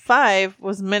 And 5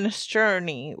 was minestrone,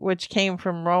 which came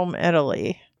from Rome,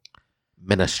 Italy.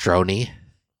 Minestrone?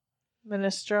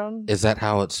 Minestrone? Is that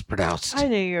how it's pronounced? I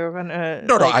knew you were gonna.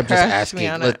 No, I'm just correct me asking.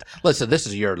 on it. Listen, this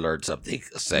is your learn something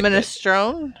segment.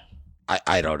 Minestrone?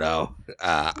 I don't know.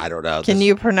 I don't know. Can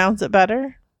you pronounce it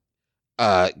better?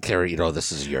 Carrie?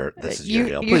 This is your You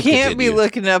deal. you Please can't be continue.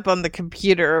 looking up on the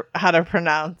computer how to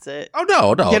pronounce it. Oh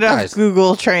no, Get off guys.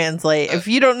 Google Translate. If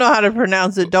you don't know how to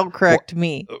pronounce it, don't correct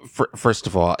me. First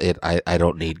of all, I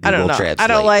don't need I Google don't know. Translate. I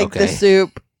don't like okay? the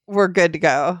soup. We're good to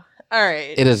go. All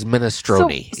right. It is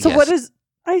minestrone. So yes. what is?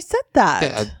 I said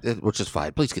that. Yeah, which is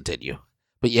fine. Please continue.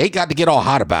 But you ain't got to get all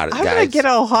hot about it, I'm guys. gonna get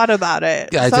all hot about it.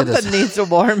 Guys, it is- Something needs to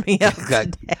warm me up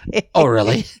God. today. Oh,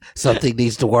 really? Something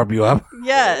needs to warm you up?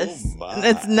 Yes. And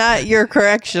it's not your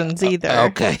corrections either.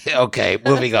 Okay.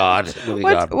 Moving on. Moving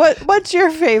on. What's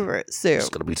your favorite soup? It's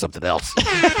going to be something else.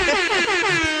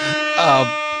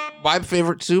 My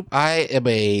favorite soup, I am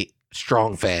a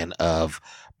strong fan of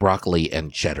broccoli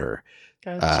and cheddar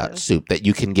Gotcha. soup that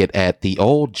you can get at the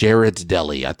old Jared's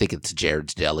Deli. I think it's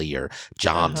Jared's Deli or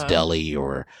John's Deli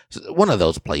or one of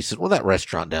those places. Well, that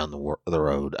restaurant down the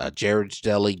road. Jared's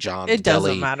Deli, John's It Deli.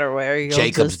 doesn't matter where you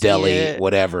Jacob's Deli, What?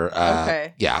 whatever.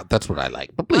 Okay. Yeah, that's what I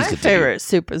like. But please My continue. favorite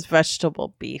soup is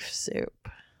vegetable beef soup.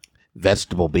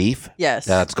 Vegetable beef? Yes.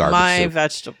 That's garbage My soup.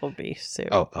 vegetable beef soup.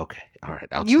 Oh, okay. All right.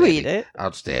 You Outstanding. eat it.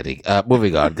 Outstanding.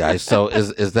 Moving on, guys. So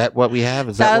is that what we have?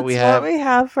 Is that That's what we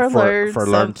have? for learn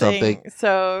Learn something.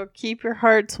 So keep your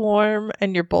hearts warm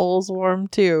and your bowls warm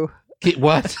too.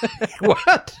 What?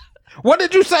 What? What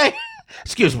did you say?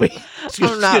 Excuse me.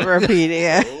 I'm not repeating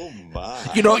it. Oh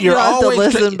my. You know, You you're have to always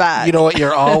listen back. You know what?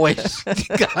 You're always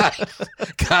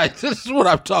guys. This is what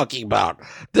I'm talking about.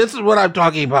 This is what I'm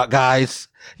talking about, guys.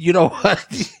 You know what?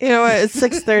 You know what? It's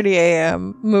 6:30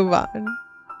 a.m. Move on.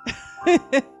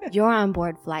 You're on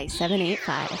board flight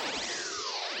 785.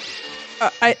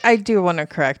 I do want to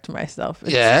correct myself.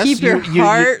 It's Yes, keep your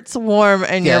hearts warm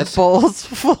and Yes. your bowls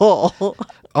full.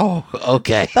 Oh,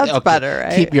 okay. That's Okay. better,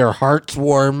 right? Keep your hearts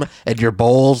warm and your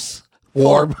bowls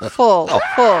warm. Full.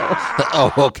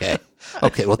 Oh, okay.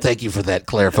 Okay, well, thank you for that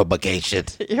clarification.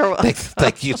 You're welcome.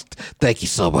 Thank you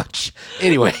so much.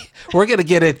 Anyway, we're going to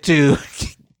get into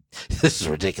this is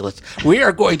ridiculous. We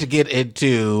are going to get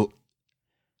into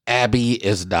Abby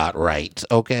is not right,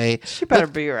 okay? She better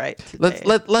be right today.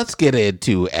 Let's get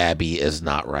into Abby is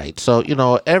not right. So,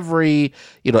 every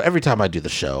time I do the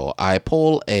show, I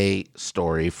pull a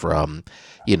story from,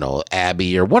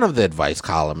 Abby or one of the advice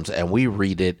columns, and we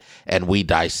read it and we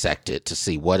dissect it to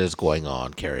see what is going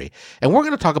on, Carrie. And we're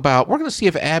going to see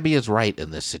if Abby is right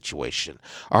in this situation.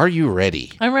 Are you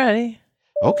ready? I'm ready.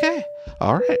 Okay.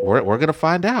 All right. We're going to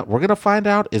find out. We're going to find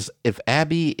out if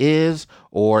Abby is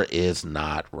or is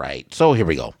not right. So here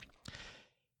we go.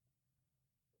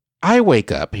 I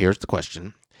wake up. Here's the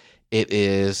question. It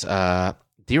is,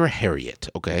 Dear Harriet.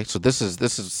 Okay. So this is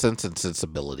Sense and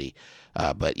Sensibility.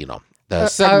 But the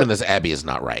segment is Abby is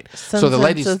not right. Sense So the and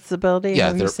ladies, Sensibility. yeah,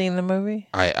 Have you they're- seen the movie?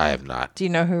 I have not. Do you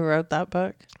know who wrote that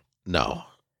book? No,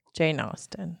 Jane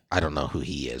Austen. I don't know who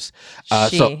he is.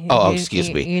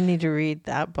 Excuse me. You need to read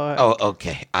that book. Oh,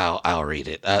 okay. I'll read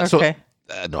it. okay.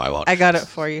 No, I won't. I got it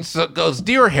for you. So it goes,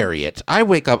 Dear Harriet, I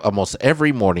wake up almost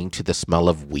every morning to the smell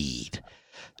of weed.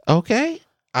 Okay?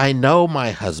 I know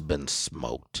my husband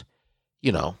smoked.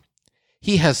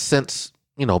 He has since,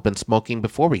 been smoking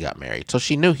before we got married. So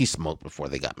she knew he smoked before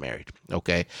they got married.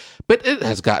 Okay? But it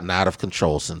has gotten out of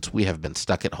control since we have been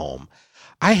stuck at home.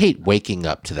 I hate waking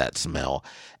up to that smell.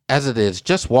 As it is,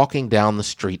 just walking down the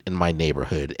street in my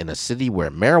neighborhood in a city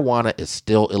where marijuana is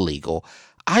still illegal,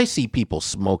 I see people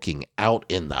smoking out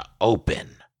in the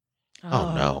open.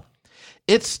 Oh no.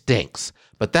 It stinks,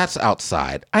 but that's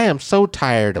outside. I am so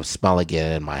tired of smelling it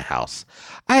in my house.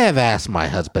 I have asked my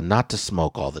husband not to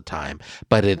smoke all the time,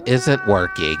 but it isn't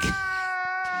working.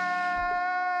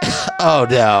 Oh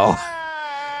no.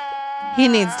 He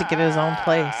needs to get his own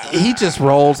place. He just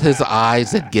rolls his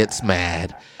eyes and gets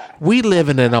mad. We live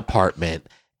in an apartment,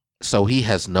 so he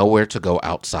has nowhere to go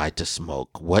outside to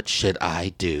smoke. What should I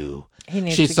do? He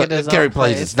needs to get his Carrie, own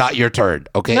please, place. it's not your turn,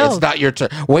 okay? No. It's not your turn.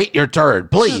 Wait your turn,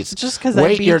 please. Just because I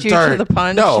Wait beat your you turn. to the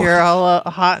punch, No. you're all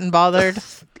hot and bothered.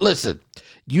 Listen,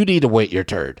 you need to wait your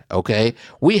turn, okay?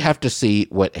 We have to see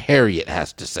what Harriet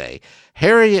has to say.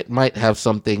 Harriet might have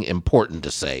something important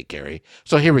to say, Carrie.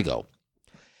 So here we go.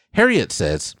 Harriet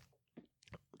says,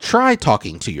 try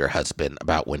talking to your husband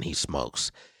about when he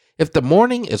smokes. If the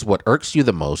morning is what irks you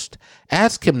the most,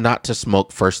 ask him not to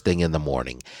smoke first thing in the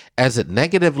morning, as it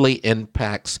negatively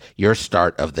impacts your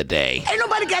start of the day. Ain't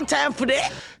nobody got time for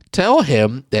that. Tell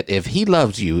him that if he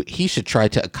loves you, he should try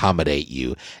to accommodate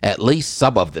you, at least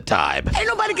some of the time. Ain't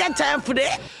nobody got time for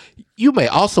that. You may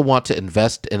also want to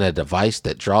invest in a device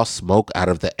that draws smoke out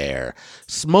of the air.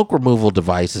 Smoke removal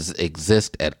devices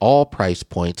exist at all price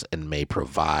points and may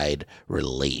provide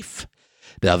relief.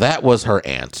 Now, that was her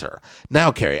answer.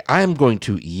 Now, Carrie, I am going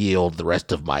to yield the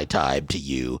rest of my time to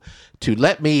you to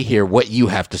let me hear what you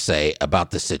have to say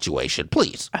about this situation,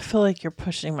 please. I feel like you're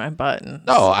pushing my buttons.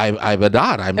 No, I'm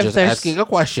not. I'm If just there's- asking a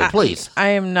question, please. I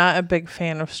am not a big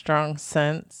fan of strong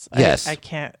scents. Yes. I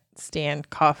can't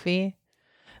stand coffee.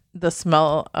 The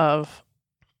smell of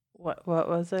what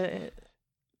was it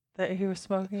that he was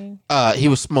smoking? He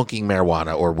was smoking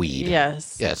marijuana or weed.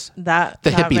 Yes. Yes. That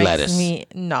The hippie makes lettuce. me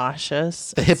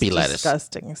nauseous. The It's hippie lettuce.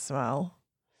 Disgusting smell.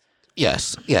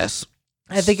 Yes. Yes.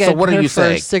 I think So I'd what are you prefer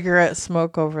saying? cigarette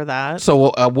smoke over that.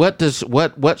 So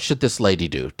what should this lady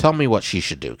do? Tell me what she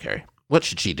should do, Carrie. What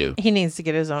should she do? He needs to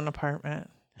get his own apartment.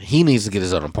 He needs to get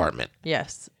his own apartment.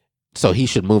 Yes. So he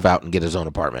should move out and get his own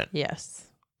apartment. Yes.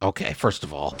 Okay, first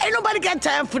of all, Ain't nobody got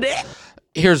time for that.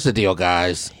 here's the deal,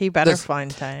 guys. He better This-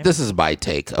 find time. This is my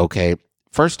take, okay?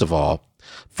 First of all,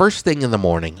 first thing in the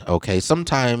morning, okay?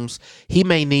 Sometimes he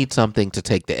may need something to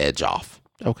take the edge off.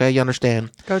 Okay, you understand?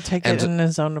 Go take and- it in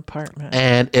his own apartment.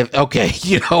 And if okay,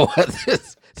 you know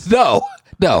what?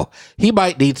 No, he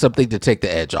might need something to take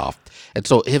the edge off. And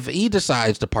so if he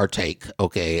decides to partake,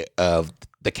 okay, of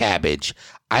the cabbage,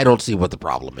 I don't see what the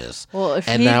problem is. Well, if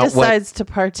And he now what- decides to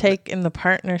partake in the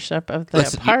partnership of the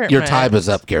Listen, apartment, your time is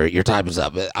up, Gary. Your time is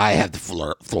up. I have the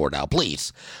floor now,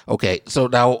 please. Okay, so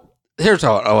now here's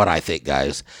what I think,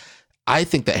 guys. I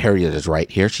think that Harriet is right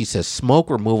here. She says smoke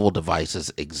removal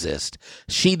devices exist.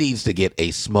 She needs to get a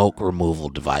smoke removal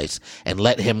device and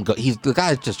let him go. The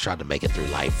guy's just trying to make it through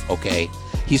life, okay?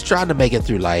 He's trying to make it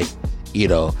through life, you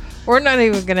know. We're not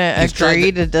even going to He's trying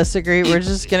agree to- to disagree. We're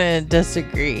just going to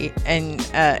disagree. And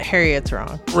Harriet's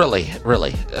wrong. Really?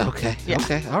 Okay. Yeah.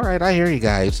 Okay. All right. I hear you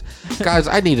guys. Guys,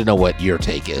 I need to know what your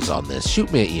take is on this.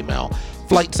 Shoot me an email,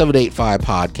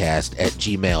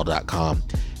 flight785podcast@gmail.com,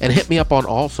 and hit me up on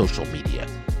all social media.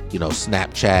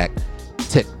 Snapchat,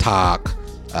 TikTok,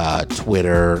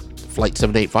 Twitter,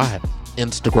 Flight785,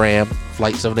 Instagram,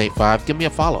 Flight785. Give me a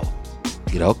follow.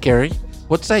 Carrie,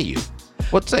 what say you?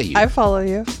 I follow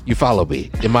you. You follow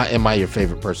me. Am I your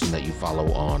favorite person that you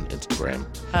follow on Instagram?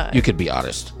 You could be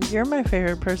honest. You're my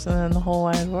favorite person in the whole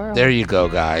wide world. There you go,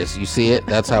 guys. You see it?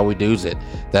 That's how we do's it.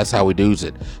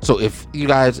 So if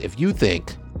you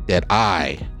think that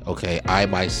I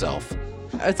myself,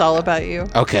 It's all about you.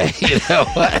 okay, you know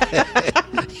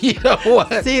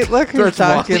what? See, look who's First of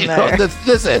all, talking there.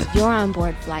 Listen, You're on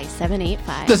board flight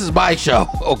 785. this is my show,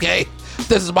 okay?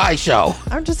 This is my show.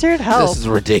 I'm just here to help. This is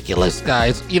ridiculous,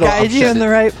 guys. I'm Guide you in shutting the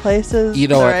right places, You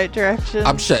know the what? right direction.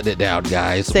 I'm shutting it down,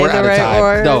 guys. Say We're the out of right time.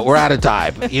 words. No, we're out of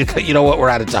time. You know what? We're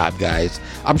out of time, guys.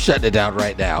 I'm shutting it down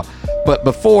right now. But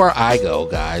before I go,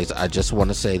 guys, I just want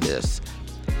to say this.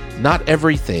 Not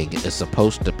everything is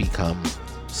supposed to become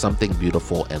something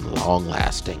beautiful and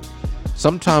long-lasting.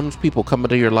 Sometimes people come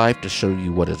into your life to show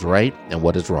you what is right and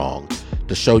what is wrong,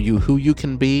 to show you who you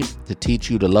can be, to teach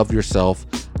you to love yourself,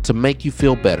 to make you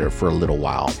feel better for a little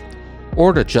while,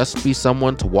 or to just be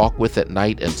someone to walk with at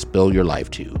night and spill your life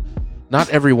to. Not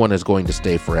everyone is going to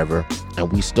stay forever,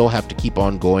 and we still have to keep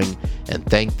on going and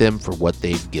thank them for what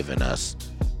they've given us.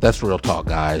 That's real talk,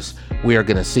 guys. We are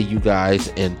going to see you guys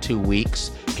in 2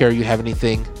 weeks. Carrie, you have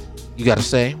anything you got to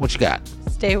say? What you got?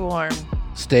 Stay warm.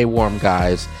 Stay warm,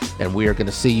 guys, and we are going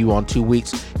to see you on 2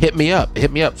 weeks. Hit me up.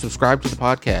 Subscribe to the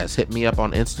podcast. Hit me up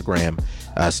on Instagram,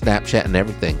 Snapchat, and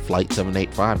everything. Flight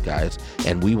 785, guys,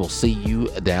 and we will see you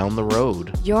down the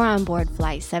road. You're on board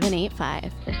flight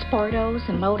 785. The sportos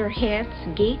and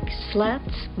motorheads, geeks,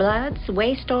 sluts, bloods,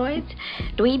 wastoids,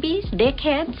 dweebies,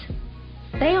 dickheads,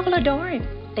 they all adore him.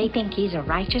 They think he's a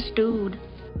righteous dude.